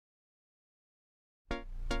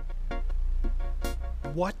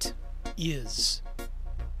What is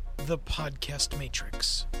the Podcast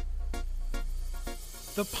Matrix?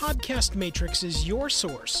 The Podcast Matrix is your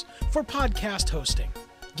source for podcast hosting.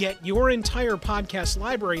 Get your entire podcast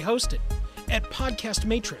library hosted at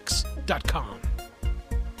podcastmatrix.com.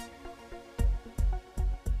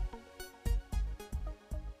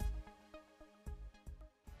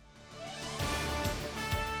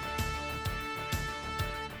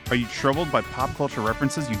 Are you troubled by pop culture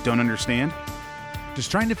references you don't understand? Does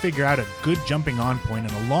trying to figure out a good jumping on point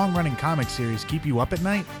in a long-running comic series keep you up at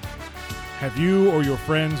night? Have you or your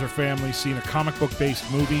friends or family seen a comic book-based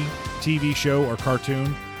movie, TV show, or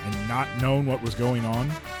cartoon and not known what was going on?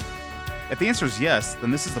 If the answer is yes,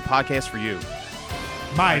 then this is the podcast for you.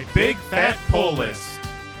 My Big Fat Pull List.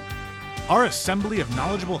 Our assembly of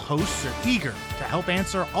knowledgeable hosts are eager to help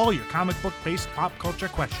answer all your comic book-based pop culture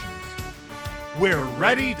questions. We're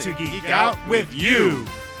ready to geek out with you!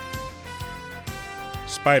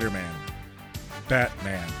 Spider-Man,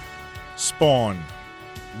 Batman, Spawn,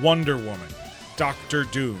 Wonder Woman, Doctor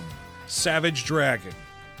Doom, Savage Dragon,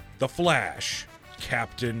 The Flash,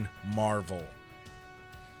 Captain Marvel.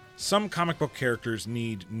 Some comic book characters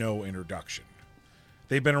need no introduction.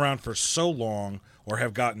 They've been around for so long or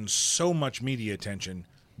have gotten so much media attention,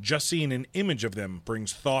 just seeing an image of them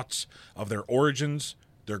brings thoughts of their origins,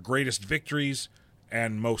 their greatest victories,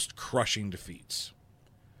 and most crushing defeats.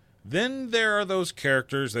 Then there are those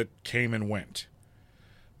characters that came and went,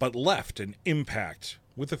 but left an impact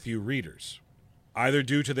with a few readers. Either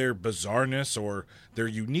due to their bizarreness or their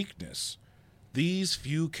uniqueness, these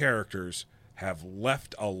few characters have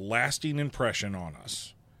left a lasting impression on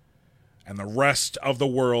us. And the rest of the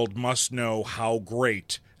world must know how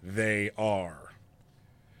great they are.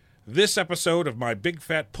 This episode of my Big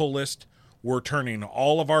Fat Pull List, we're turning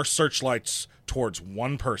all of our searchlights towards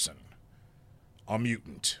one person. A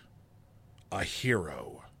mutant. A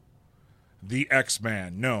hero. The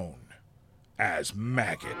X-Man known as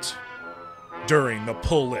Maggot. During the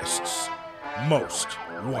Pull List's Most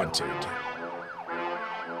Wanted.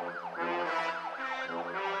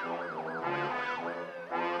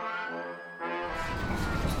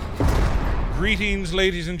 Greetings,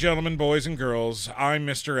 ladies and gentlemen, boys and girls. I'm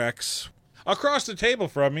Mr. X. Across the table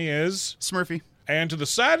from me is Smurfy. And to the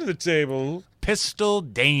side of the table, Pistol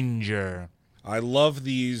Danger. I love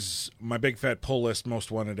these, my Big Fat Pull List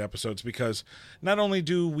Most Wanted episodes, because not only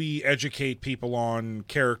do we educate people on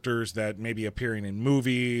characters that may be appearing in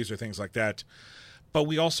movies or things like that, but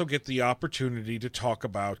we also get the opportunity to talk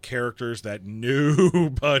about characters that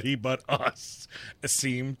nobody but us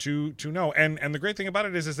seem to know. And the great thing about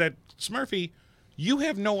it is that, Smurfy, you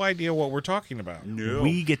have no idea what we're talking about. No.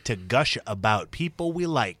 We get to gush about people we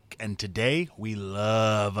like, and today we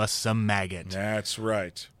love us some Maggot. That's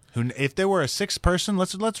right. Who, if there were a sixth person,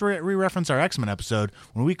 let's re-reference our X-Men episode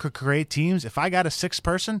when we could create teams. If I got a sixth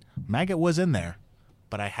person, Maggot was in there,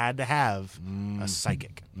 but I had to have a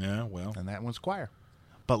psychic. Yeah, well. And that was Squire.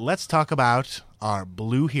 But let's talk about our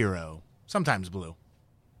blue hero, sometimes blue,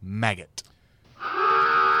 Maggot.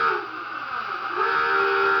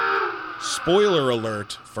 Spoiler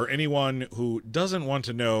alert for anyone who doesn't want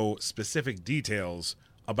to know specific details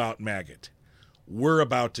about Maggot. We're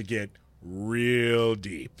about to get real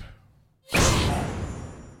deep.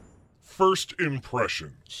 First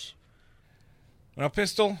impressions. Now,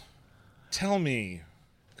 Pistol, tell me,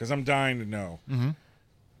 because I'm dying to know,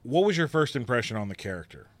 what was your first impression on the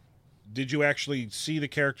character? Did you actually see the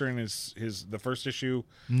character in the first issue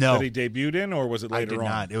No. that he debuted in, or was it later on?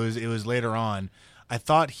 I did not. It was later on. I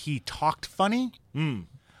thought he talked funny.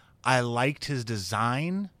 I liked his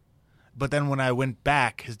design. But then when I went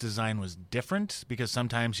back, his design was different because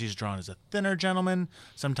sometimes he's drawn as a thinner gentleman,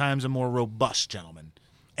 sometimes a more robust gentleman.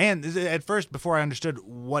 And at first, before I understood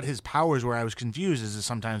what his powers were, I was confused as to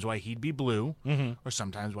sometimes why he'd be blue or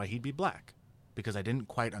sometimes why he'd be black, because I didn't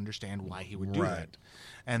quite understand why he would do that.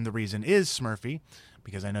 And the reason is, Smurfy,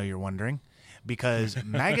 because I know you're wondering, because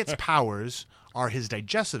Maggot's powers are his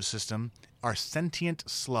digestive system are sentient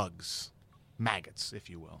slugs. Maggots, if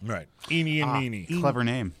you will. Right. Eenie and Meenie. Clever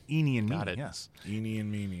name. Eenie and Got Meenie, it. yes. Eenie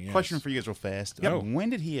and Meenie, yes. Question for you guys real fast. Yep.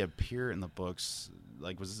 When did he appear in the books?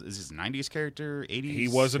 Like, is this a 90s character, 80s? He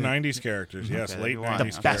was a 90s character, yes, Okay, late that'd 90s be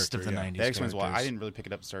The wild. best of the character, 90s The X-Men's why I characters. didn't really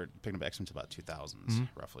start picking up X-Men until about 2000s,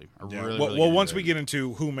 roughly. I Yeah. really, well, really well get once into we it. get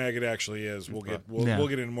into who Maggot actually is, we'll get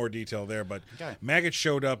into more detail there. But Okay. Maggot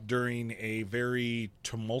showed up during a very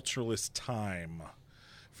tumultuous time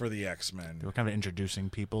for the X-Men. They were kind of introducing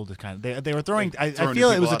people to kind of they were throwing. I throwing feel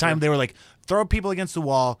new it was people a out time there. they were like throw people against the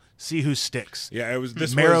wall, see who sticks. Yeah, it was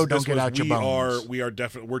this. Marrow, was, don't this get was, out your we bones. are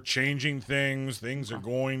definitely we're changing things. Things are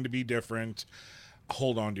going to be different.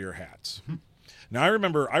 Hold on to your hats. Now I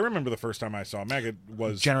remember the first time I saw Maggot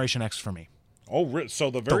was Generation X for me. so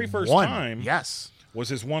the very The first one, time yes. was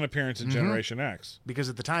his one appearance in Generation X. Because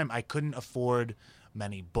at the time I couldn't afford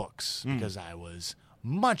many books because I was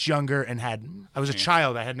much younger and I was a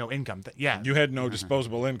child. I had no income. You had no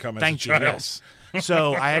disposable income as Thank a you. child. Yes.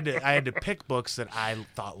 So I had to pick books that I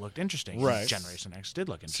thought looked interesting. Right. Generation X did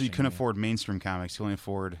look So interesting. you couldn't afford mainstream comics. You only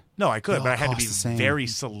afford. No, I could, They but I all had to cost be the same. very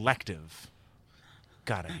selective.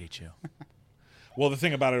 God, I hate you. Well, the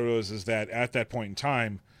thing about it is that at that point in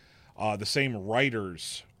time, the same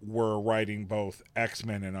writers were writing both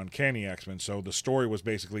X-Men and Uncanny X-Men, so the story was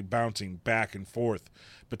basically bouncing back and forth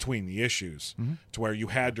between the issues, to where you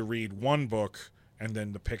had to read one book and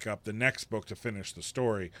then to pick up the next book to finish the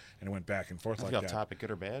story, and it went back and forth like Off that. topic,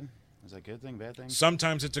 good or bad? Is that a good thing, bad thing?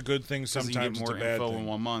 Sometimes it's a good thing, 'Cause sometimes you it's get more a bad info thing. in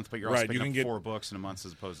 1 month, but you're Right, also you picking can up get- 4 books in a month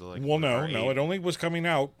as opposed to like. Well, no, or 8. it only was coming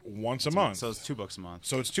out once a month. So it's 2 books a month.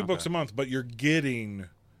 So it's two Okay. books a month, but you're getting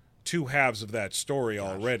 2 halves of that story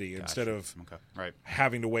already instead of Okay. Right.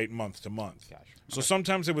 having to wait month to month. Gotcha. So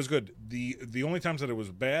sometimes it was good. The only times that it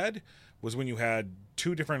was bad was when you had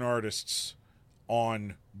 2 different artists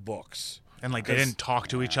on books. And like they didn't talk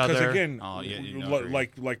to each other. Because again, Oh, yeah,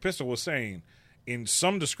 agreed. like Pistol was saying, in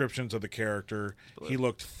some descriptions of the character, he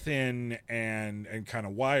looked thin and kind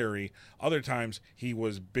of wiry. Other times he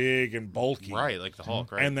was big and bulky. Right, like the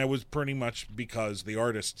Hulk, right? And that was pretty much because the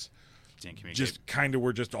artists Didn't communicate. just kind of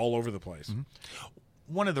were just all over the place.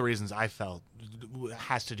 One of the reasons I felt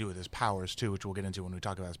has to do with his powers too, which we'll get into when we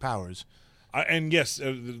talk about his powers. And yes,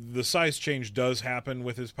 the size change does happen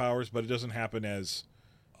with his powers, but it doesn't happen as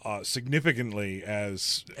significantly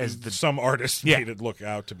as some artists made it look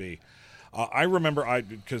out to be. I remember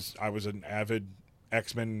because I was an avid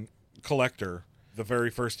X-Men collector. The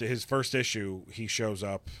very his first issue, he shows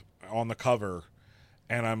up on the cover,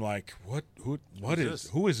 and I'm like,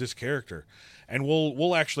 who is this character? And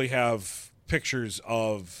we'll actually have pictures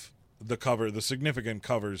of the cover, the significant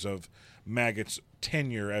covers of Maggot's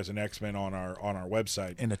tenure as an X-Men on our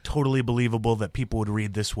website. In a totally believable that people would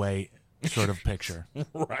read this way sort of picture.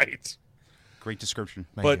 Right. Great description.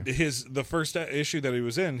 Thank you. The first issue that he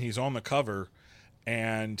was in, he's on the cover,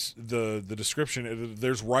 and the description,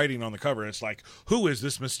 there's writing on the cover, and it's like, who is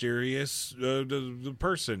this mysterious the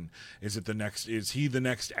person? Is he the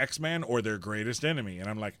next X-Man or their greatest enemy? And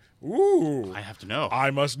I'm like, ooh, I have to know.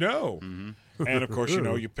 I must know. And of course,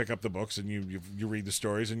 you pick up the books and you read the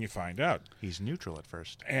stories and you find out. He's neutral at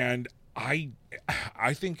first. And I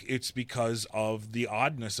think it's because of the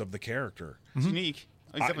oddness of the character. It's unique.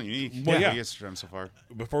 Oh, he's definitely unique. well, yeah. Biggest from so far.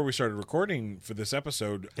 Before we started recording for this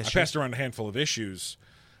episode, I passed around a handful of issues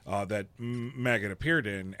that Maggot appeared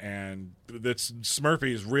in, and that's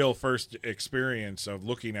Smurfy's real first experience of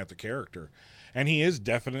looking at the character. And he is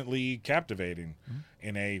definitely captivating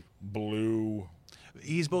in a blue...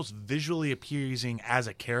 He's both visually appeasing as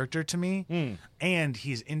a character to me, and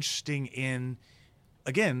he's interesting in,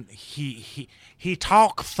 again, he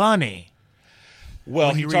talk funny. Well,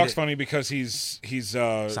 When he you read talks it. funny because he's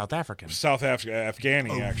South African.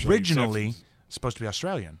 Afghani, actually. Originally supposed to be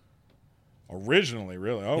Australian. Originally,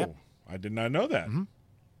 really? Oh, Yep. I did not know that.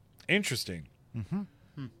 Interesting.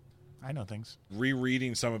 I know things.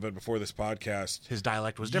 Rereading some of it before this podcast, His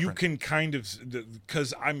dialect was different. you can kind of,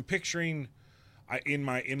 because I'm picturing, in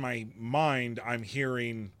my mind, I'm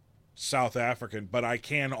hearing South African, but I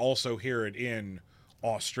can also hear it in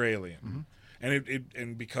Australian.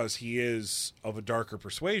 And because he is of a darker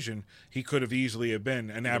persuasion, he could have easily have been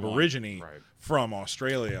an Aborigine Right. from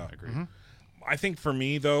Australia. I agree. I think for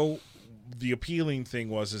me, though, the appealing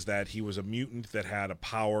thing is that he was a mutant that had a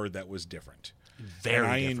power that was different. Very and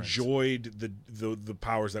I different. enjoyed the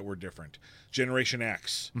powers that were different. Generation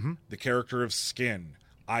X, the character of Skin.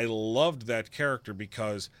 I loved that character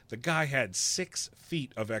because the guy had 6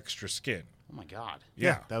 feet of extra skin. Oh my god.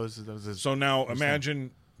 Yeah. That was his, So now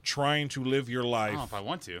imagine trying to live your I life don't know if I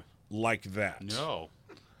want to. like that. No.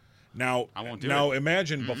 Now, I won't do now it.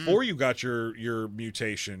 imagine before you got your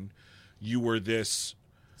mutation, you were this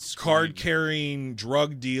card-carrying,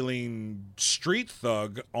 drug-dealing street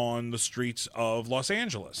thug on the streets of Los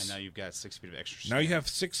Angeles. And now you've got 6 feet of extra. Now you skin. have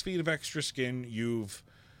 6 feet of extra skin. You've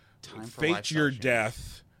Time for faked lifestyle your change.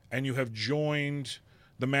 death, and you have joined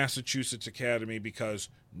the Massachusetts Academy because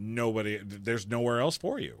there's nowhere else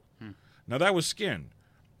for you. Now that was Skin.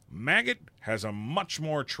 Maggot has a much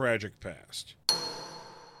more tragic past.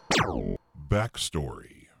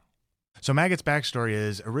 Backstory. So Maggot's backstory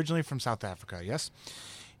is originally from South Africa, yes?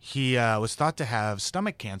 He was thought to have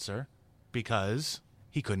stomach cancer because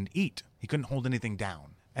he couldn't eat. He couldn't hold anything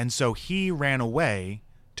down. And so he ran away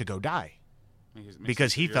to go die.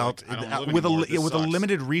 because he felt with the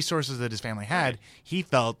limited resources that his family had, he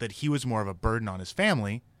felt that he was more of a burden on his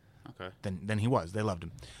family than he was. They loved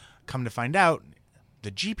him. Come to find out,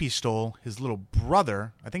 the Jeep he stole, his little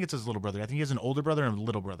brother. I think it's his little brother. I think he has an older brother and a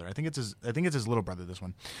little brother. I think it's his little brother. This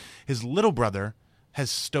one, his little brother has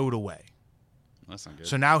stowed away. That's not good.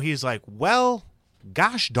 So now he's like, well,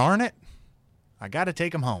 gosh darn it, I got to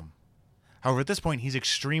take him home. However, at this point, he's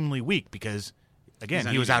extremely weak because, again,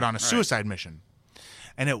 he was out on a suicide mission.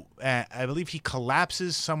 And I believe he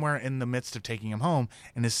collapses somewhere in the midst of taking him home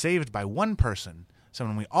and is saved by one person,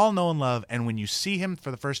 someone we all know and love. And when you see him for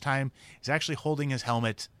the first time, he's actually holding his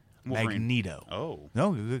helmet, Wolverine. Magneto. Oh.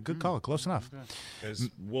 No, good call. Close enough. Because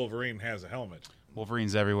Wolverine has a helmet.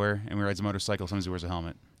 Wolverine's everywhere, and he rides a motorcycle. Sometimes he wears a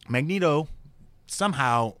helmet. Magneto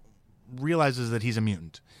somehow realizes that he's a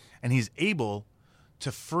mutant, and he's able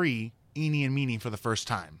to free Eenie and Meanie for the first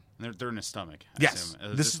time. And they're in his stomach. I Yes.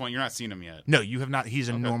 assume. At this point, you're not seeing him yet. No, you have not. He's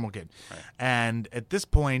a normal kid. Right. And at this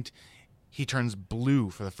point, he turns blue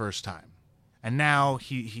for the first time. And now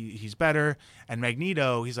he's better. And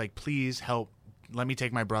Magneto, he's like, please help. Let me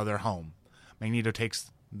take my brother home. Magneto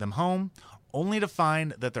takes them home, only to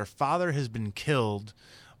find that their father has been killed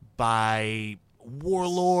by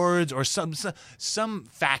warlords or some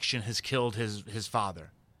faction has killed his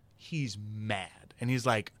father. He's mad. And he's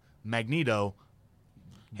like, Magneto,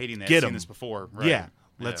 Hating that. Get I've seen him. this before. Right. yeah,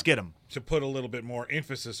 let's get him. To put a little bit more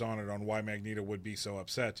emphasis on it, on why Magneto would be so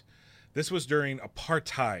upset, this was during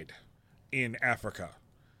apartheid in Africa.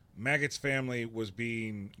 Maggot's family was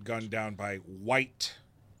being gunned down by white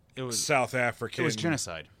South African. It was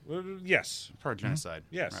genocide. Yes. Part of genocide.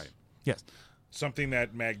 Yes. Right. Yes. Something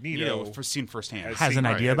that Magneto Seen firsthand. Has an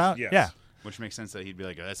idea about? Yes. Yeah. Which makes sense that he'd be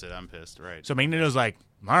like, oh, that's it. I'm pissed. Right. So Magneto's like,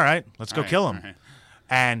 all right, let's go All right, kill him. all right.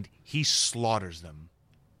 And he slaughters them.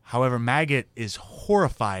 However, Maggot is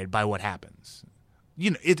horrified by what happens.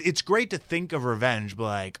 You know, it's great to think of revenge, but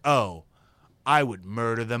like, oh, I would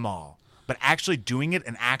murder them all. But actually doing it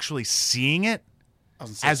and actually seeing it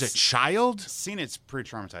as a child, Seeing it's pretty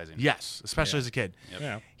traumatizing. yes, especially as a kid. Yep.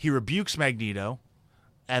 Yeah. He rebukes Magneto,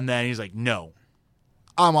 and then he's like, no,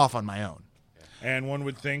 I'm off on my own. And one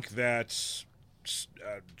would think that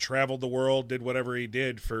traveled the world, did whatever he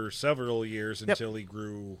did for several years until he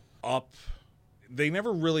grew up. They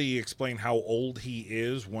never really explain how old he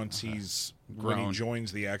is once when he Grown.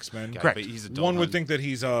 joins the X-Men. Correct. But he's adult. One would think that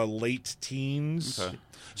he's late teens. Okay.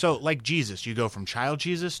 So, like Jesus, you go from child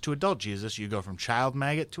Jesus to adult Jesus. You go from child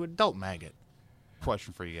Maggot to adult Maggot.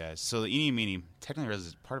 Question for you guys. So the Eenie and Meanie technically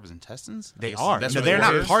is part of his intestines? They I guess are. That's No, what they're it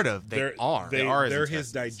not is? part of. They They're are. They're his his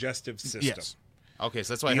intestines. digestive system. Yes. Okay,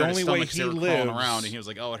 so that's why I The heard his only way stomach 'cause they he were crawling lives- around, and he was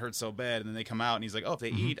like, "Oh, it hurts so bad." And then they come out, and he's like, "Oh, if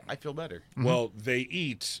they eat, I feel better." Well, they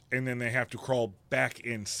eat, and then they have to crawl back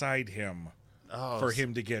inside him for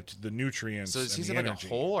him to get the nutrients. So is he and the like energy. a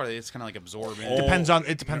hole, or are they just kind of like absorbing? Depends on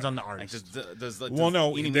the Like, artist. Well,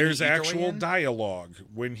 no, Eenie Meenie there's eat their way actual in? dialogue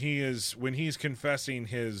when he's confessing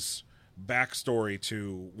his backstory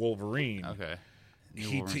to Wolverine. Okay.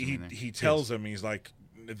 He tells him, he's like,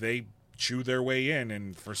 they chew their way in,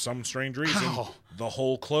 and for some strange reason, How? the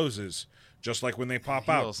hole closes. Just like when they pop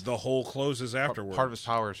out, Heals. the hole closes afterwards. Part of his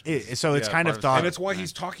powers. So it's kind of thought. and it's why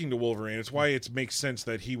he's talking to Wolverine. It's why it makes sense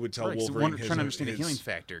that he would tell Right, 'cause Wolverine trying to understand the healing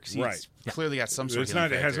factor because he's Right. clearly got some sort It's of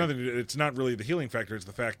healing not. It has factor. nothing. It's not really the healing factor. It's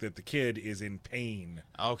the fact that the kid is in pain.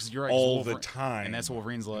 Oh, because you're right. all the Wolverine- time. and that's what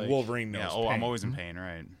Wolverine's like. Wolverine Yeah. knows Oh, I'm pain. always in pain.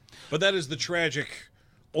 Right. But that is the tragic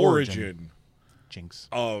Origin. origin Jinx.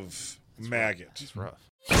 of Maggot. It's rough.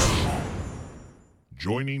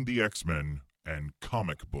 Joining the X-Men and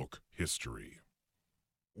comic book history.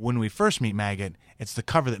 When we first meet Maggot, it's the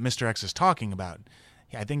cover that Mr. X is talking about.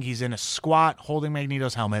 I think he's in a squat holding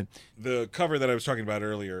Magneto's helmet. The cover that I was talking about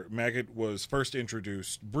earlier, Maggot was first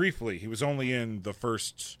introduced briefly. He was only in the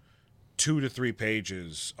first 2 to 3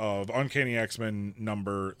 pages of Uncanny X-Men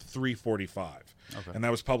number 345. Okay. And that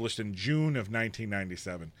was published in June of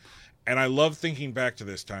 1997. And I love thinking back to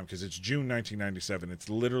this time because it's June 1997. It's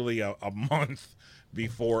literally a month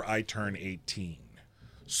before I turn 18.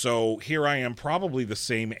 So here I am, probably the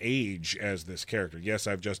same age as this character. Yes,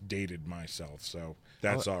 I've just dated myself, so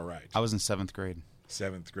that's all right. I was in 7th grade.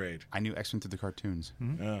 7th grade. I knew X-Men through the cartoons.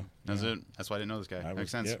 Yeah. That's it. That's why I didn't know this guy. I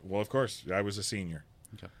Makes sense. Yeah, well, of course, I was a senior.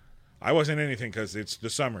 Okay. I wasn't anything because it's the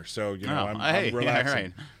summer, so I'm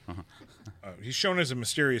relaxing. Yeah, right. He's shown as a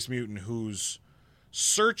mysterious mutant who's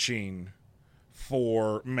searching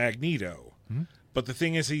for Magneto. But the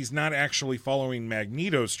thing is, he's not actually following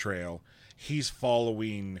Magneto's trail. He's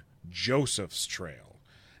following Joseph's trail.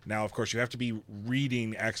 Now, of course, you have to be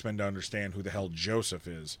reading X-Men to understand who the hell Joseph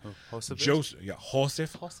is. Joseph? Joseph. Yeah,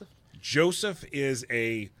 Joseph. Joseph is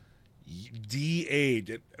a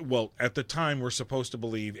de-aged. Well, at the time, we're supposed to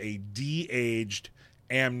believe a de-aged,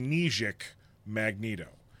 amnesic Magneto.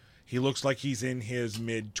 He looks like he's in his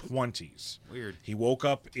mid-20s. Weird. He woke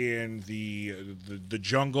up in the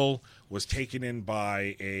jungle, was taken in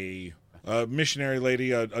by a missionary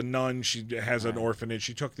lady, a nun. She has an orphanage.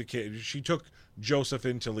 She took the kid. She took Joseph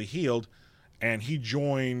in till he healed, and he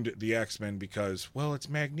joined the X-Men because, well, it's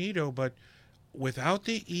Magneto, but without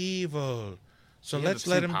the evil. So He has let's the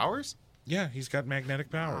let same him. powers? Yeah, he's got magnetic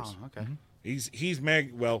powers. Oh, okay. He's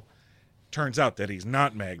Well, turns out that he's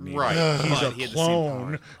not Magneto. Right. He's But a he had the same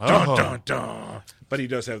clone. powers. Dun, Oh. dun, dun. But he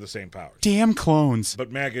does have the same powers. Damn clones.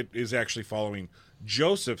 But Maggot is actually following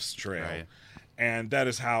Joseph's trail, Right. and that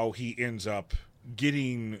is how he ends up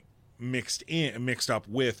getting mixed up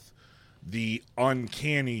with the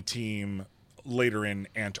Uncanny team later in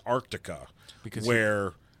Antarctica, Because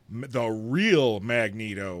where the real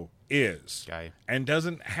Magneto is, Guy. and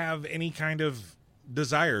doesn't have any kind of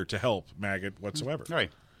desire to help Maggot whatsoever.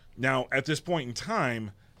 Right. Now, at this point in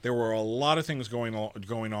time, there were a lot of things going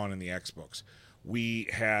on in the X books. We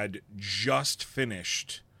had just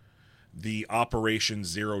finished the Operation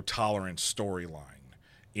Zero Tolerance storyline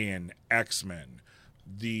in X-Men.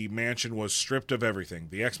 The mansion was stripped of everything.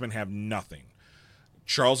 The X-Men have nothing.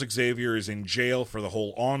 Charles Xavier is in jail for the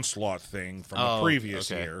whole Onslaught thing from the previous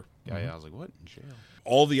year. Yeah, I was like, what? In jail?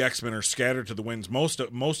 All the X-Men are scattered to the winds. Most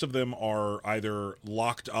of them are either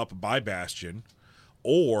locked up by Bastion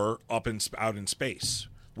or out in space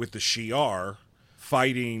with the Shi'ar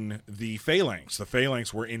fighting the Phalanx. The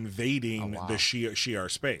Phalanx were invading the Shi'ar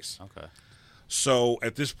space. Okay. So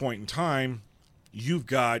at this point in time, you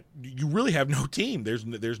really have no team.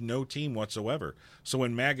 There's no team whatsoever. So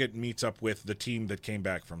when Maggot meets up with the team that came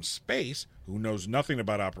back from space, who knows nothing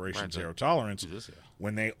about Operation Zero Tolerance,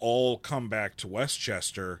 when they all come back to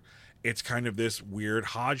Westchester, it's kind of this weird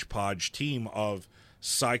hodgepodge team of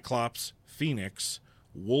Cyclops, Phoenix,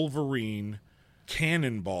 Wolverine,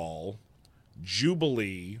 Cannonball,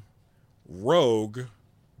 Jubilee, Rogue,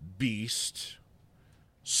 Beast,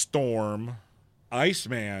 Storm,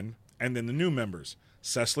 Iceman, and then the new members.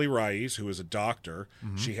 Cecily Reyes, who is a doctor.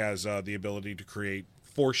 She has the ability to create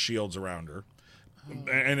force shields around her.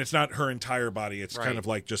 And it's not her entire body. It's kind of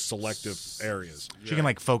like just selective areas. She can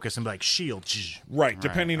like focus and be like shield. Right,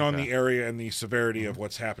 depending on the area and the severity of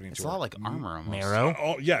what's happening It's to a her. lot like armor almost. Marrow.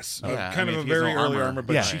 Oh, yes. Yeah, Kind I mean, of a if he has very no early armor. armor,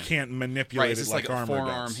 but Yeah. she can't Right, manipulate it's it just like like a armor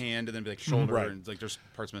forearm, does. hand, and then be like shoulder, Right. and like there's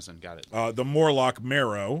parts missing. Got it. The Morlock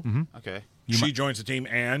Marrow, Okay. she joins the team,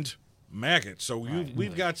 and Maggot. So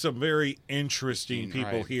we've got some very interesting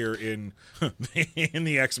people Right. here in in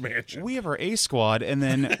the X-Mansion. We have our A squad, and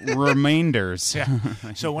then remainders. Yeah.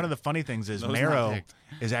 So one of the funny things is Those not Marrow picked.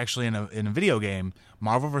 is actually in a video game,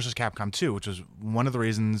 Marvel vs. Capcom 2, which was one of the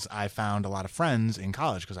reasons I found a lot of friends in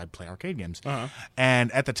college because I'd play arcade games.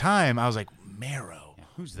 And at the time, I was like, Marrow.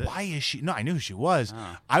 Who's this? Why is she? No, I knew who she was.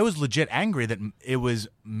 I was legit angry that it was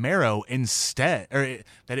Marrow instead, or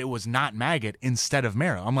that it was not Maggot instead of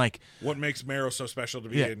Marrow. I'm like, What makes Marrow so special to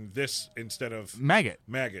be Yeah. in this instead of Maggot.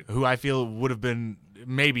 Maggot? Who I feel would have been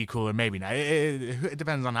maybe cooler, maybe not. It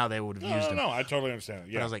depends on how they would have used him. No, I totally understand it.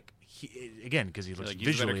 But Yeah. I was like, again, because he looks Like,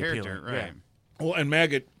 he's a better visually character, appealing. right? Well, and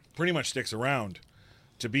Maggot pretty much sticks around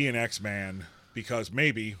to be an X-Man because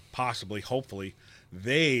maybe, possibly, hopefully,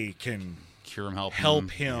 they can Cure him,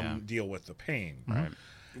 help him Yeah. deal with the pain. Right.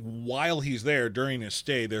 While he's there during his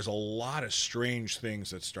stay, there's a lot of strange things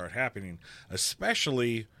that start happening,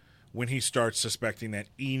 especially when he starts suspecting that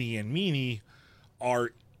Eenie and Meanie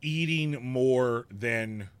are eating more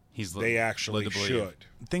than He's they actually led to believe.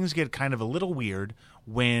 should. Things get kind of a little weird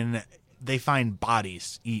when they find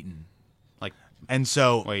bodies eaten. Like, And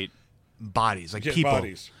so wait. bodies, like Get people.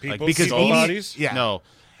 bodies. People, because skull Eenie- bodies? Yeah. No.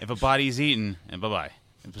 If a body's eaten, and bye-bye.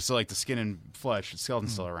 If it's still like the skin and flesh, the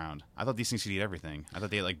skeleton's still around. I thought these things could eat everything. I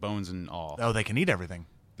thought they ate like bones and all. Oh, they can eat everything.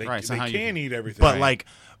 They, Right, so they how you- can eat everything. But like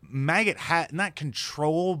Maggot had not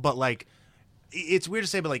control, but like it's weird to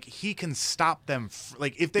say, but like he can stop them.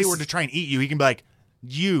 Like if they were to try and eat you, he can be like,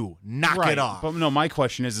 "You knock Right. it off." But no, my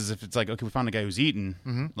question is if it's like, okay, we found a guy who's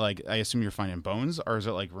eaten, like, I assume you're finding bones, or is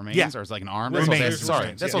it like remains, Yeah. or is it like an arm? Remains. That's what I was, sorry,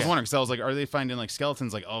 Remains, that's what I was yeah. wondering, because I was like, are they finding like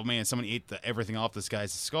skeletons, like, oh man, someone ate everything off this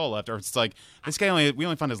guy's skull left, or it's like, this guy we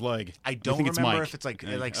only found his leg. I don't think it's remember Mike. if it's like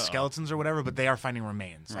And- like uh-oh. skeletons or whatever, but they are finding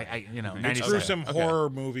remains. I you know, Right. 90 it's Okay. gruesome Okay. horror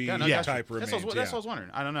movie Yeah, no, Yeah. gotcha. type That's remains. what I was wondering.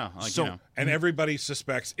 I don't know. Like, So- you know. And everybody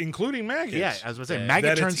suspects, including Maggot. Yeah, I was gonna say Yeah.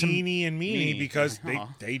 Maggot that turns it's him, Eenie and Meanie Meanie. because Aw.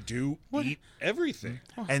 they do eat everything.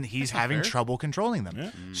 and he's having fair. trouble controlling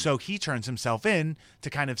them. So he turns himself in to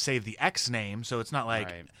kind of save the X name. So it's not like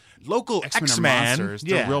Right. local X-Men are X-Man. monsters.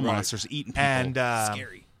 Yeah, They're real right. monsters eating people. And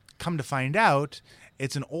Scary. come to find out,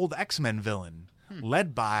 It's an old X-Men villain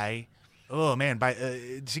led by. Oh man!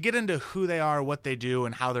 To get into who they are, what they do,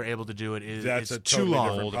 and how they're able to do it is That's it's a too totally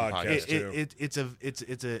long. different podcast, too.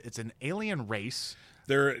 It's an alien race.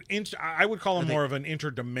 I would call them more of an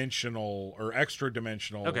interdimensional or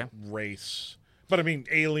extra-dimensional race. But I mean,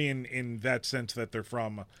 alien in that sense that they're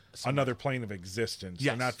from another plane of existence.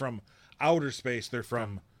 Yes. They're not from outer space. They're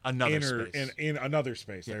from another space. In another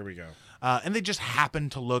space. Yeah. There we go. And they just happen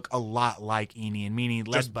to look a lot like Eenie and Meanie,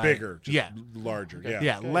 led Just by bigger, just larger.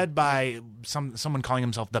 Yeah, led by someone calling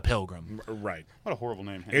himself the Pilgrim. Right. What a horrible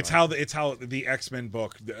name. It's how the X-Men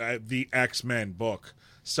book, the X-Men book,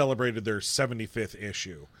 celebrated their 75th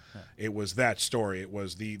issue. It was that story. It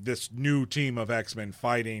was this new team of X-Men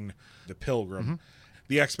fighting the Pilgrim.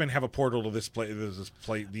 The X-Men have a portal to these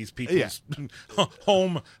people's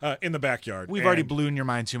home in the backyard. We've already blown your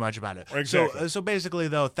mind too much about it. Exactly. So basically,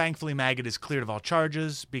 though, thankfully, Maggot is cleared of all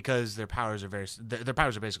charges because their powers are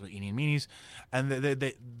basically Eenie and Meanie's, and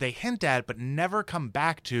they hint at but never come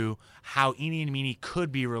back to how Eenie and Meanie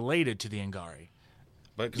could be related to the Angari.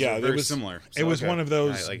 But yeah, it was similar. It was one of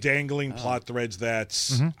those dangling plot threads that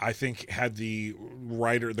I think had the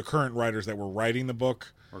current writers that were writing the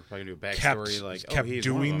book or probably do a backstory kept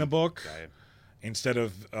doing the book instead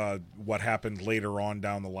of what happened later on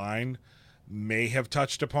down the line. May have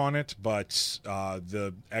touched upon it, but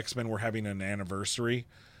the X-Men were having an anniversary.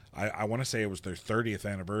 I want to say it was their 30th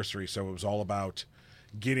anniversary, so it was all about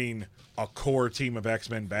getting a core team of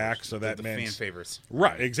X-Men back. So that meant fan favorites,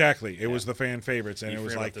 right? Exactly. It was the fan favorites, and it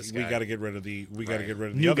was like we got to get rid of the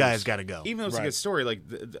new others. guys. Got to go. Even though it's a good story, like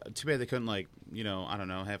too bad they couldn't I don't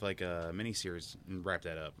know, have like a miniseries and wrap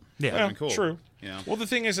that up. Yeah, well, cool. True. You know? Well, the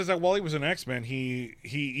thing is that while he was an X-Men, he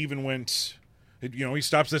even went. He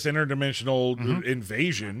stops this interdimensional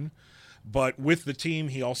invasion. But with the team,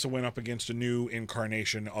 he also went up against a new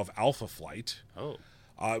incarnation of Alpha Flight. Oh.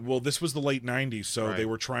 Well, this was the late 90s, so they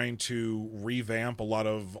were trying to revamp a lot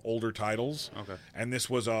of older titles. Okay. And this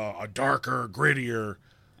was a darker, grittier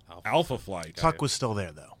Alpha Flight. Puck was still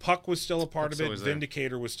there, though. Puck was still a part of it.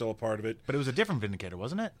 Vindicator was still a part of it. But it was a different Vindicator,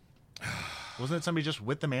 wasn't it? Wasn't it somebody just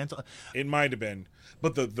with the mantle? It might have been.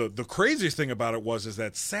 But the craziest thing about it is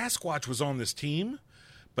that Sasquatch was on this team,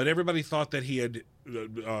 but everybody thought that he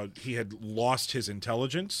had lost his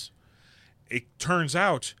intelligence. It turns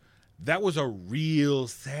out that was a real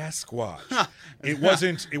Sasquatch. It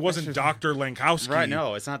wasn't Dr. Lankowski. Right,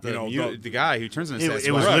 no, it's not the guy who turns into Sasquatch.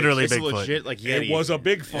 It was literally it's Bigfoot. Legit, like Yeti. It was a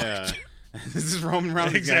Bigfoot. Yeah. This is roaming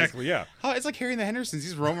around. Exactly, yeah. Oh, it's like Harry and the Hendersons.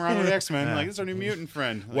 He's roaming around with the X-Men. Like, this is our new mutant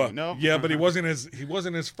friend. Like, Well, no. yeah, but he wasn't as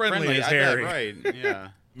friendly as I bet, Harry. right, yeah.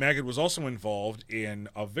 Maggot was also involved in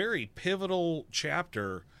a very pivotal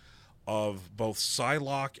chapter of both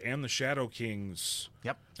Psylocke and the Shadow King's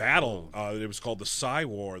battle. It was called the Psy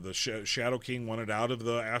War. The Shadow King wanted out of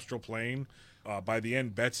the astral plane. By the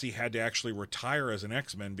end, Betsy had to actually retire as an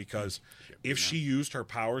X-Men because if she used her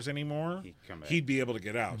powers anymore, he'd be able to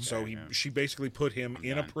get out. So she basically put him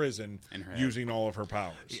in a prison using all of her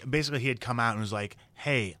powers. Basically, he had come out and was like,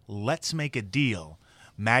 hey, let's make a deal.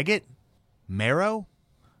 Maggot, Marrow,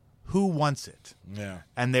 who wants it? Yeah.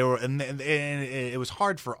 And they were, and it was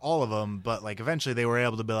hard for all of them, but like eventually they were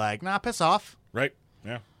able to be like, nah, piss off. Right.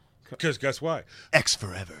 Yeah. Because guess why? X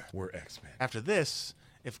forever. We're X-Men. After this,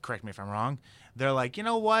 correct me if I'm wrong, they're like, you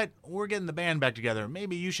know what? We're getting the band back together.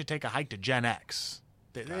 Maybe you should take a hike to Gen X.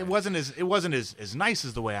 It wasn't as nice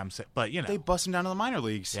as the way I'm saying, but They bust him down to the minor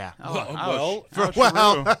leagues. Yeah. That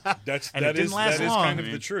is long. kind of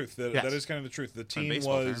the truth. That is kind of the truth. The team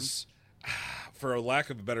was, for a lack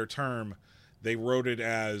of a better term, they wrote it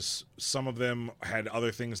as some of them had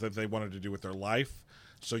other things that they wanted to do with their life.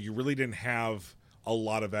 So you really didn't have a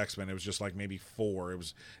lot of X-Men. It was just like maybe 4.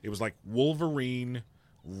 It was like Wolverine,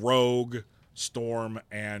 Rogue, Storm,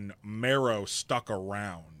 and Marrow stuck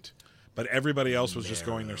around. But everybody else was just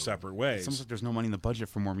going their separate ways. It sounds like there's no money in the budget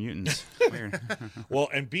for more mutants. Weird. Well,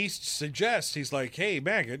 and Beast suggests, he's like, "Hey,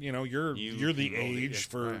 Maggot, you're the age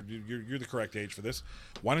for you're the correct age for this.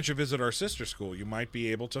 Why don't you visit our sister school? You might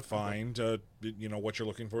be able to find what you're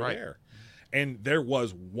looking for there." And there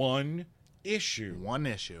was one issue.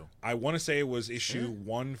 I want to say it was issue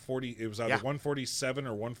 140. It was either 147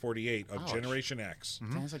 or 148 of Generation X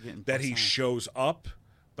that he shows up,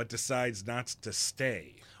 but decides not to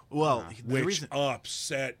stay. Well, which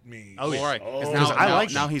upset me. Oh, yeah.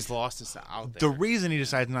 Right. Now he's lost us out there. The reason he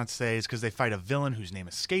decides not to stay is because they fight a villain whose name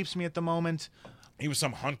escapes me at the moment. He was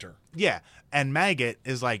some hunter. Yeah, and Maggot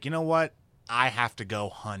is like, you know what? I have to go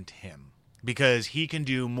hunt him because he can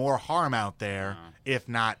do more harm out there if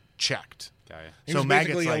not checked. Okay. He was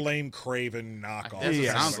basically a lame Craven knockoff. That's what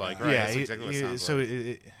it sounds like. Right? Yeah, that's exactly what it sounds so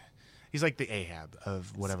like. He's like the Ahab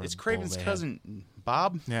of whatever. It's Craven's bull they cousin,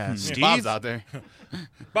 Bob. Yeah, Steve? Bob's out there.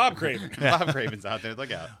 Bob Craven, Bob Craven's out there.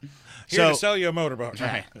 Look out. here to sell you a motorboat.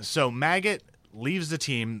 Right. had. So Maggot leaves the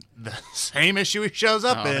team the same issue he shows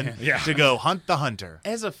up in yeah. to go hunt the hunter.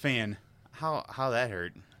 As a fan, how that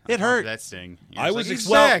hurt? It How hurt. did that sting. I was he's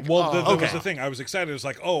excited. back. Well, Oh. that was okay. the thing. I was excited. It was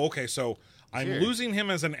like, oh, okay, so I'm Sure. losing him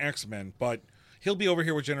as an X-Men, but he'll be over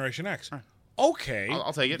here with Generation X. Okay,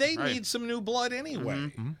 I'll take it. They Right. need some new blood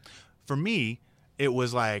anyway. For me, it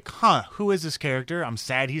was like, who is this character? I'm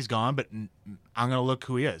sad he's gone, but I'm going to look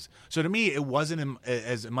who he is. So to me, it wasn't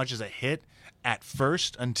as much as a hit at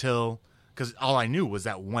first until, because all I knew was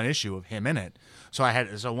that one issue of him in it.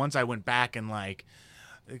 So once I went back and like,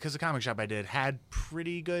 because the comic shop I did had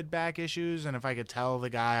pretty good back issues, and if I could tell the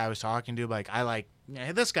guy I was talking to, like, I like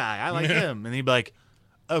this guy, I like him, and he'd be like,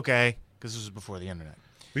 okay, because this was before the internet.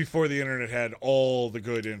 Before the internet had all the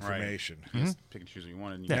good information. Just pick and choose what you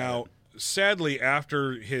want. And you Now, sadly,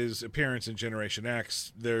 after his appearance in Generation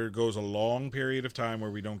X, there goes a long period of time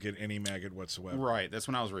where we don't get any Maggot whatsoever. right. That's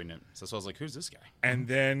when I was reading it. So I was like, who's this guy? And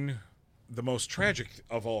then the most tragic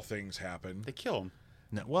of all things happened. They kill him.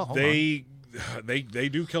 No, well, hold on. They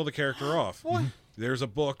do kill the character off. What? There's a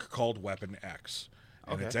book called Weapon X,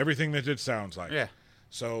 and Okay. it's everything that it sounds like. Yeah.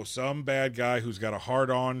 So some bad guy who's got a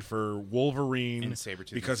hard-on for Wolverine In a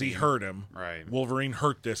Sabretooth because he team. hurt him. Right. Wolverine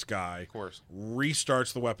hurt this guy. Of course.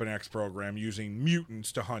 Restarts the Weapon X program using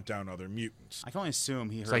mutants to hunt down other mutants. I can only assume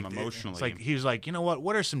he hurt It's like, him emotionally. It's like he was like, you know what?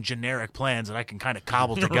 What are some generic plans that I can kind of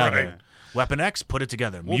cobble together? Right. Weapon X, put it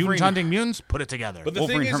together. Wolverine- Mutants hunting mutants, put it together. But the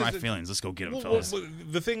Wolverine thing hurt is my that- feelings. Let's go get him, Well, fellas.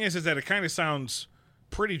 the thing is that it kind of sounds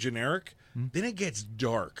pretty generic. Then it gets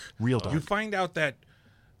dark. Real dark. You find out that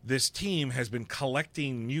this team has been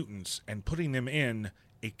collecting mutants and putting them in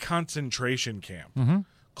a concentration camp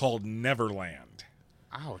called Neverland.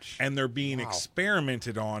 Ouch. And they're being Wow.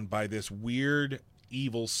 experimented on by this weird,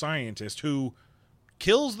 evil scientist who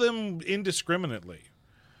kills them indiscriminately.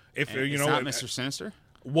 If And you it's know, not Mr. Sinister?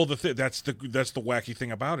 well, that's the wacky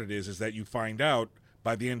thing about it is that you find out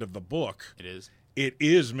by the end of the book It is. it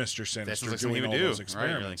is Mr. Sinister That's like something doing he all would do. those Right,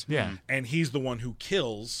 experiments. really. yeah. And he's the one who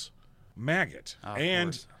kills Maggot. Oh, of and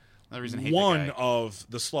course. Another reason I hate one that guy. of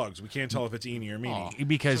the slugs. We can't tell if it's Eenie or Meanie. Oh.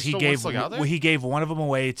 Because There's he still one gave slug out there? he gave one of them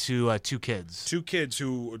away to two kids. Two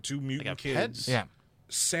mutant got kids. pets? Yeah.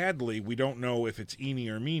 Sadly, we don't know if it's Eenie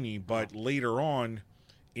or Meanie, but later on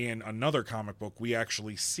in another comic book, we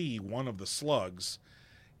actually see one of the slugs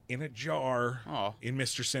in a jar Oh. in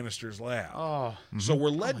Mr. Sinister's lab. Oh, So we're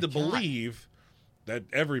led to God. believe that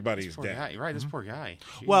everybody's poor dead. guy. Right, this poor guy.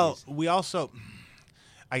 Well, Jeez. we also.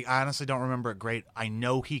 I honestly don't remember it great. I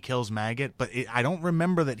know he kills Maggot, but I don't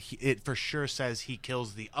remember that it for sure says he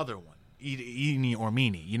kills the other one, Eenie or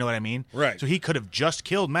Meanie. You know what I mean? Right. So he could have just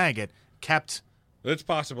killed Maggot, kept. It's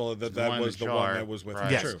possible that The one that in was the the one jar. that was with him.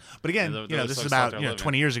 Right. Yes. True. But again, Yeah, the this is slugs about out there living.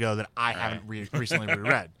 20 years ago that I haven't recently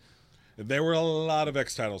reread. There were a lot of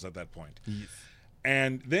X titles at that point.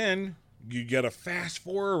 And then you get a fast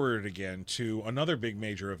forward again to another big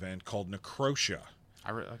major event called Necrotia.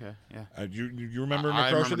 Okay, yeah. You remember I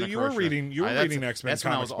Necrotia? remember That you were Necrotia. reading. You were That's- reading X-Men That's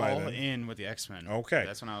when I comics was by all then. in with the X-Men. Okay.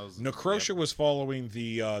 That's when I was. Necrotia yep. was following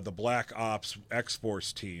the Black Ops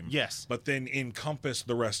X-Force team. Yes. But then encompassed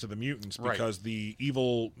the rest of the mutants Right. because the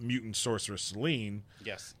evil mutant sorceress Selene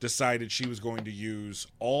Yes. decided she was going to use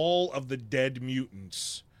all of the dead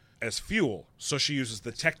mutants as fuel. So she uses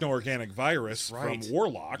the techno-organic virus right. from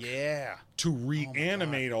Warlock Yeah. to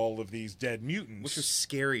reanimate all of these dead mutants. Which was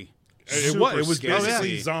scary. It Super was scary.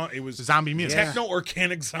 basically Oh, it was Zombie mutants. Yeah.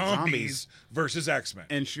 techno-organic zombies Zombies. versus X-Men.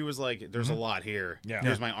 And she was like, "There's a lot here. Yeah.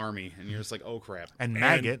 Here's my army." And you're just like, "Oh crap." And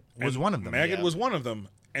Maggot was one of them. Maggot Yeah. was one of them.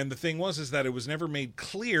 And the thing was that it was never made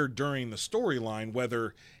clear during the storyline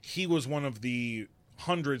whether he was one of the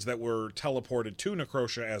hundreds that were teleported to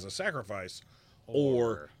Necrotia as a sacrifice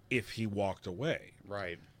or if he walked away.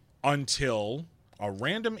 Right. Until a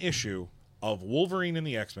random issue of Wolverine and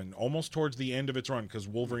the X-Men, almost towards the end of its run, because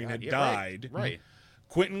Wolverine had Yeah, died. Right.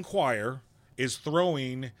 Quentin Quire is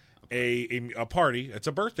throwing a party. It's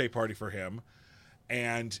a birthday party for him,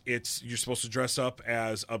 and you're supposed to dress up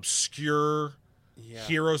as obscure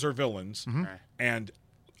heroes or villains, Right. and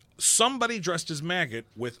somebody dressed as Maggot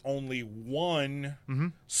with only one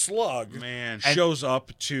slug Man. shows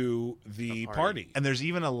up to the party. And there's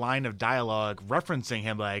even a line of dialogue referencing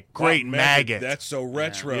him like, great Maggot. That's so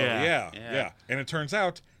retro. Yeah. Yeah. And it turns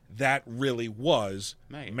out that really was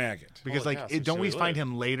Maggot. Maggot. Because Holy like, cow, so don't we silly find lived.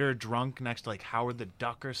 him later drunk next to like Howard the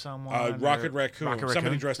Duck or someone? Rocket or- Raccoon. Rocket Somebody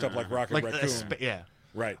Raccoon? dressed up like Rocket Like Raccoon. yeah.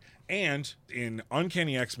 Right. And in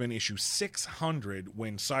Uncanny X-Men issue 600,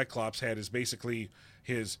 when Cyclops had his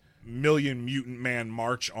Million Mutant Man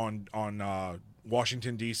march on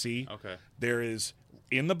Washington D.C. Okay. There is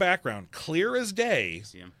in the background, clear as day,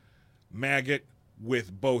 See him. Maggot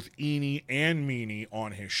with both Eenie and Meanie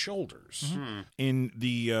on his shoulders. In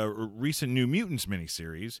the recent New Mutants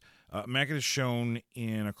miniseries, Maggot is shown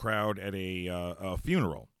in a crowd at a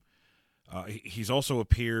funeral. He's also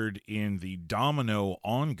appeared in the Domino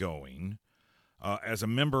ongoing as a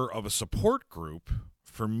member of a support group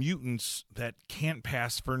for mutants that can't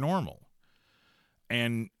pass for normal.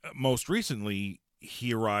 And most recently,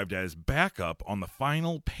 he arrived as backup on the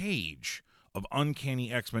final page of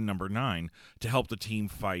Uncanny X-Men #9 to help the team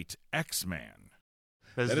fight X-Man.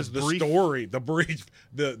 That is the story,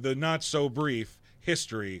 the not so brief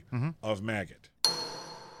history of Maggot.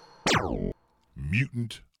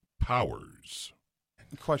 Mutant powers.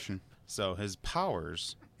 Question. So his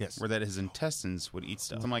powers were that his intestines would eat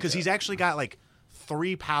stuff. Because he's actually got like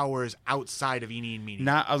 3 powers outside of Eenie and Meanie.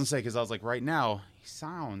 Not, I was gonna say, because I was like, right now he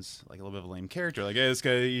sounds like a little bit of a lame character. Like, hey, this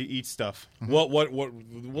guy eats stuff. Well,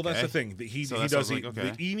 that's the thing. He So does. that's what I was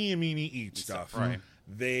like, The Eenie and Meanie eat stuff. Right.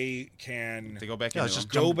 They can. They go back. Yeah, into it's him.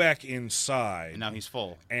 just Go back inside. And now he's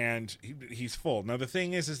full. And he's full. Now the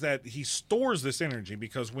thing is that he stores this energy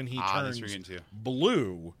because when he That's turns what you're getting to.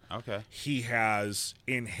 blue, Okay. he has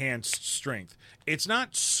enhanced strength. It's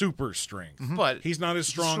not super strength, But he's not as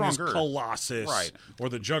strong as stronger. Colossus Right. or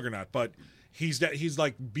the Juggernaut. But he's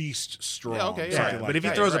like beast strong. Yeah, okay, yeah. something Right. like But if he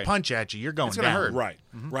that. throws right. a punch at you, you're going It's gonna down. hurt. Right,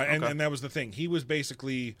 right, and that was the thing. He was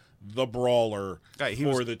basically the brawler Guy, he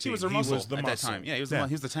for was, the team. He was their muscle the at muscle. that time. Yeah, he was the Yeah.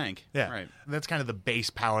 he was the tank. Yeah, Right. That's kind of the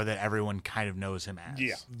base power that everyone kind of knows him as.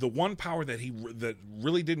 Yeah, the one power that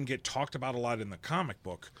really didn't get talked about a lot in the comic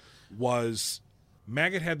book was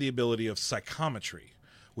Maggot had the ability of psychometry,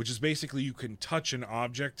 which is basically you can touch an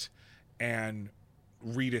object and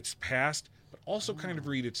read its past, but also kind of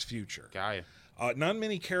read its future. Guy. Not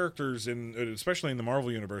many characters, especially in the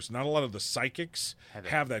Marvel Universe, not a lot of the psychics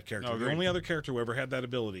have that character. No, the agreed. only other character who ever had that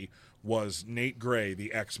ability was Nate Gray,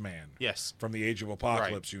 the X-Man. Yes. From the Age of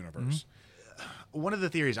Apocalypse universe. One of the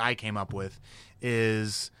theories I came up with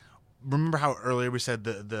is, remember how earlier we said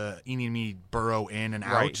the Eenie and Meanie burrow in and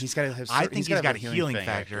Right. out? He's gotta have I cer- think he's he's gotta got have a a healing healing thing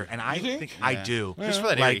factor, after. and I think? think I Yeah. do. Just for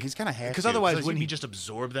that area, he's kinda had because to. otherwise, Because wouldn't he he'd be- just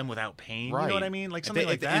absorb them without pain? Right. You know what I mean? Like If something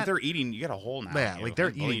they- like if that. they're eating, you got a hole now. Yeah, you. like they're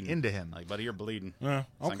I'm eating bleeding. into him. Like, buddy, you're bleeding. Yeah, It's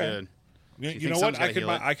not okay. good. You think know what? someone's gotta heal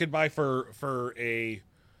it? I could buy for a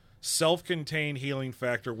self-contained healing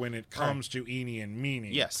factor when it comes to Eenie and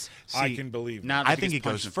Meanie. Yes. I See, can believe. not- I if he think gets it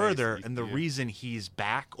goes punched in the face, further, you and the can do it. reason he's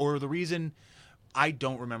back, or the reason I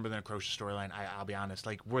don't remember the Necrosis storyline. I'll be honest.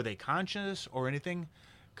 Like, were they conscious or anything?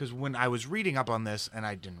 Because when I was reading up on this, and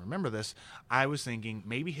I didn't remember this, I was thinking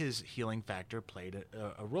maybe his healing factor played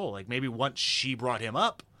a role. Like maybe once she brought him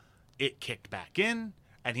up, it kicked back in,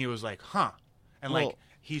 and he was like, "Huh," and Well- like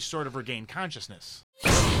he sort of regained consciousness.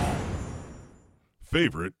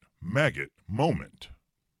 Favorite Maggot moment.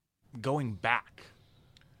 Going back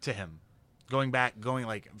to him, going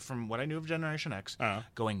like from what I knew of Generation X,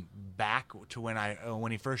 going back to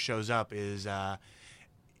when he first shows up is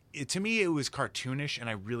to me it was cartoonish and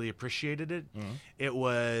I really appreciated it. It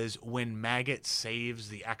was when Maggot saves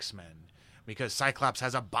the X-Men because Cyclops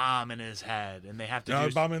has a bomb in his head and they have to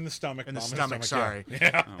do bomb in the stomach. in the bomb stomach, sorry,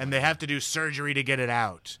 Yeah. and they have to do surgery to get it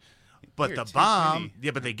out. But Here, the take bomb, Eenie.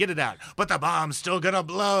 yeah, but they get it out. But the bomb's still gonna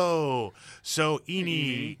blow. So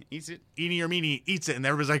Eenie eats it. Eenie or Meanie eats it, and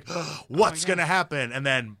everybody's like, "What's gonna happen?" And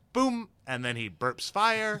then boom, and then he burps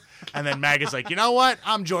fire, and then Maggot's like, "You know what?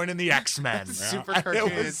 I'm joining the X-Men." Super And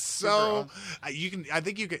cartoon. It was It's so super I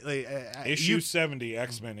think you could like, Issue 70,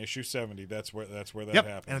 X-Men issue 70. That's where that Yep,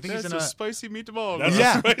 happens. and I think That's he's in a a spicy meatball. That's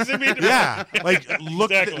Yeah. a spicy meatball. yeah, like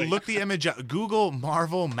look Exactly. look the image up. Google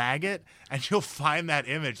Marvel Maggot, and you'll find that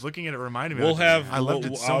image. Looking at it reminded me. We'll of it. have. I loved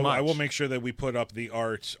it so much. I will make sure that we put up the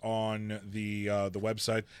art on the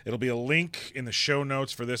website. It'll be a link in the show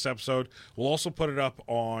notes for this episode. We'll also put it up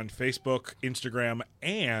on Facebook, Instagram,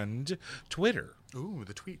 and Twitter. Ooh,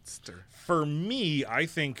 the tweetster. For me, I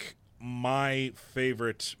think my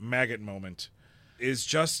favorite Maggot moment is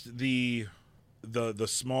just the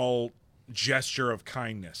small gesture of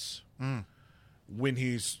kindness when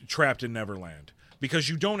he's trapped in Neverland, because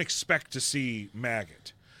you don't expect to see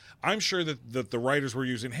Maggot. I'm sure that the writers were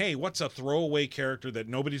using, hey, what's a throwaway character that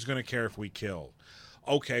nobody's going to care if we kill?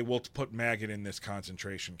 Okay, we'll put Maggot in this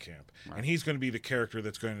concentration camp. Right. And he's going to be the character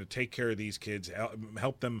that's going to take care of these kids,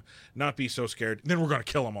 help them not be so scared, and then we're going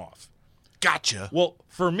to kill them off. Gotcha. Well,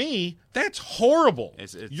 for me, that's horrible.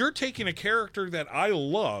 It's- You're taking a character that I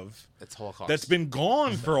love It's Holocaust. that's been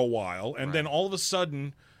gone for a while, and then all of a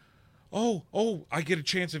sudden, oh, I get a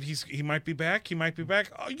chance if he might be back. He might be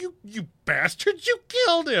back. Oh, you bastards! You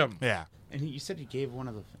killed him. Yeah. And you said he gave one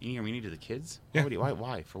of the Enormini to the kids? Yeah.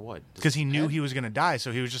 Why? For what? Because he knew he was going to die,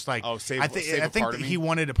 so he was just like, Oh, save I a think part of me? he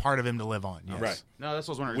wanted a part of him to live on. Yes. Right. No, that's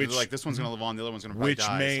what I was wondering. Which- Like, this one's going to live on, the other one's going to probably Which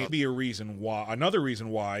die. may so- be a reason why, another reason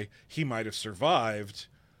why he might have survived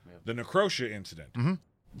the Necrotia incident.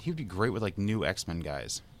 He'd be great with, like, new X-Men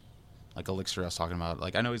guys. Like Elixir I was talking about.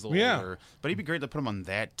 Like, I know he's a little Yeah. older, but he'd be great to put him on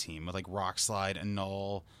that team with, like, Rockslide and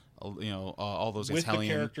Null, all those With the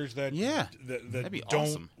Italian characters that that'd that be don't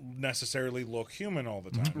awesome. necessarily look human all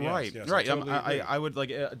the time. Yes, Right, yes, right. totally agree. I would like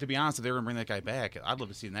to be honest. If they were gonna bring that guy back, I'd love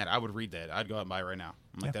to see that. I would read that. I'd go out and buy it right now.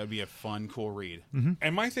 I'm like, that would be a fun, cool read.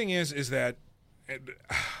 And my thing is that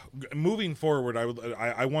moving forward,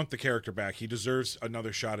 I want the character back. He deserves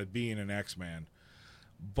another shot at being an X-Man.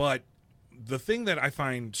 But the thing that I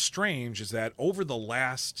find strange is that over the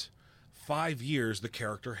last 5 years, the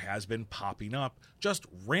character has been popping up just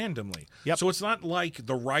randomly. Yep. So it's not like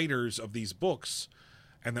the writers of these books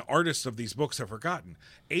and the artists of these books have forgotten.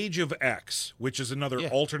 Age of X, which is another Yeah.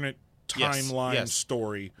 alternate Yes, timeline yes.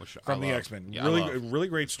 story Which I from the love. X-Men. Yeah, I really, love. really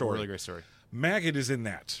great story. Really great story. Maggot is in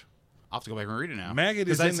that. I'll have to go back and read it now. Maggot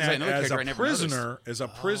 'Cause is in that's that another as character I a never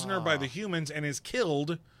noticed. prisoner by the humans and is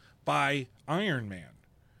killed by Iron Man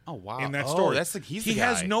Oh wow! in that story. That's he's the he guy.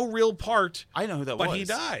 has no real part. I know who that but was. he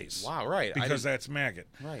dies. Wow! Right. Because that's Maggot.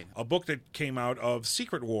 Right. A book that came out of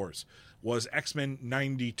Secret Wars was X-Men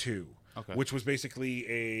 92, Okay. which was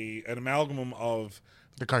basically an amalgam of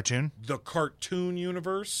The cartoon. the cartoon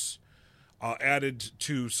universe added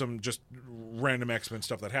to some just random X-Men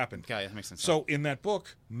stuff that happened. Okay, that makes sense. So in that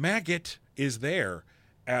book, Maggot is there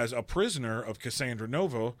as a prisoner of Cassandra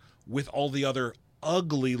Nova with all the other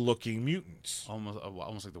ugly-looking mutants.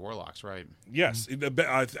 almost like the Warlocks, right? Yes,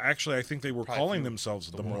 actually, I think they were Probably calling through themselves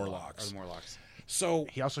the Or Morlocks. the Morlocks. So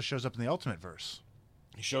He also shows up in the Ultimate Verse,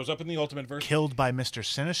 he shows up in the Ultimate Verse killed by Mr.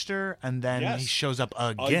 Sinister, and then Yes. he shows up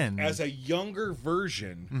again. as a younger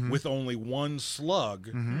version with only one slug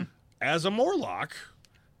as a Morlock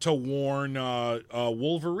to warn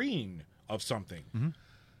Wolverine of something.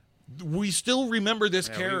 We still remember this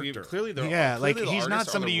character. Clearly, the yeah, like clearly the he's not artists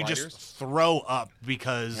are somebody the you writers. just throw up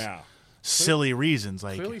because Yeah. silly reasons.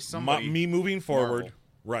 Like Clearly, somebody. Me moving forward. Marvel.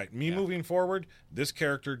 Right. Me moving forward, this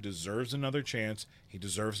character deserves another chance. He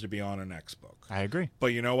deserves to be on an X book. I agree. But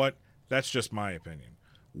you know what? That's just my opinion.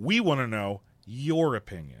 We want to know your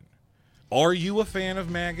opinion. Are you a fan of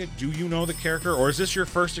Maggot? Do you know the character? Or is this your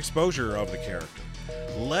first exposure of the character?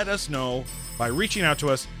 Let us know by reaching out to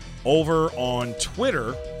us over on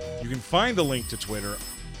Twitter. You can find the link to Twitter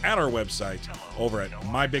at our website over at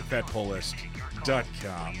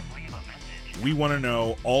mybigfatpullist.com. We want to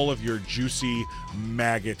know all of your juicy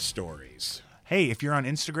Maggot stories. Hey, if you're on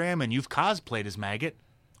Instagram and you've cosplayed as Maggot,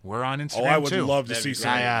 we're on Instagram Oh, I would too. love to That'd see be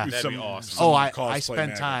some, great. Yeah. That'd be some, awesome. some Oh, I cosplay spent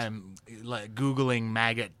Maggots. time like Googling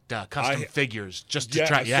Maggot custom figures just to Yeah,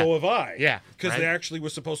 try. Yeah, so have I. Yeah, because right. they actually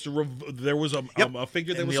was supposed to. There was a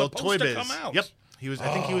figure that in was the old supposed Toy to Biz. come out. Yep, he was.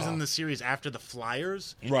 I think he was in the series after the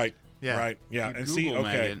Flyers. Right. Yeah. Right. Yeah. You And Google see, okay.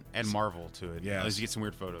 Maggot, add Marvel to it. Yes. At least you get some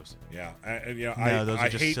weird photos. Yeah. No, those are I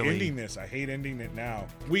just hate silly. ending this. I hate ending it now.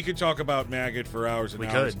 We could talk about Maggot for hours and We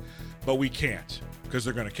hours, could. but we can't because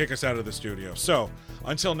they're going to kick us out of the studio. So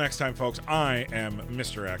until next time, folks, I am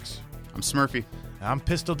Mr. X. I'm Smurfy. I'm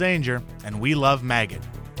Pistol Danger, and we love Maggot.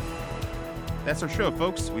 That's our show,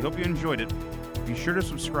 folks. We hope you enjoyed it. Be sure to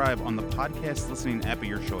subscribe on the podcast listening app of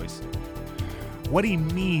your choice. What he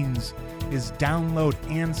means is download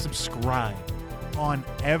and subscribe on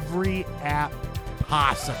every app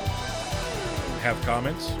possible. Have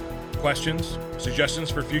comments, questions, suggestions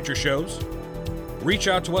for future shows? Reach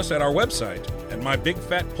out to us at our website at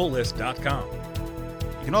mybigfatpullist.com.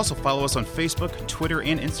 You can also follow us on Facebook, Twitter,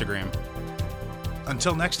 and Instagram.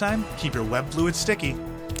 Until next time, keep your web fluid sticky.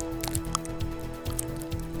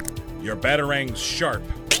 Your batarangs sharp.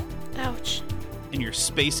 Ouch. And your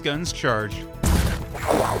space guns charged.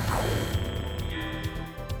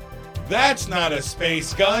 That's not a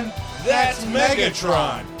space gun. That's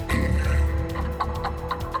Megatron.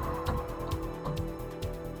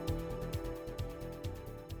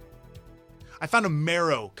 I found a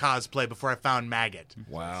Marrow cosplay before I found Maggot.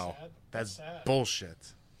 Wow. That's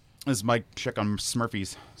bullshit. This is Mike. Check on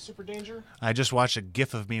Smurfies. Super Danger? I just watched a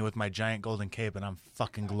gif of me with my giant golden cape, and I'm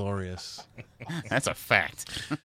fucking glorious. That's a fact.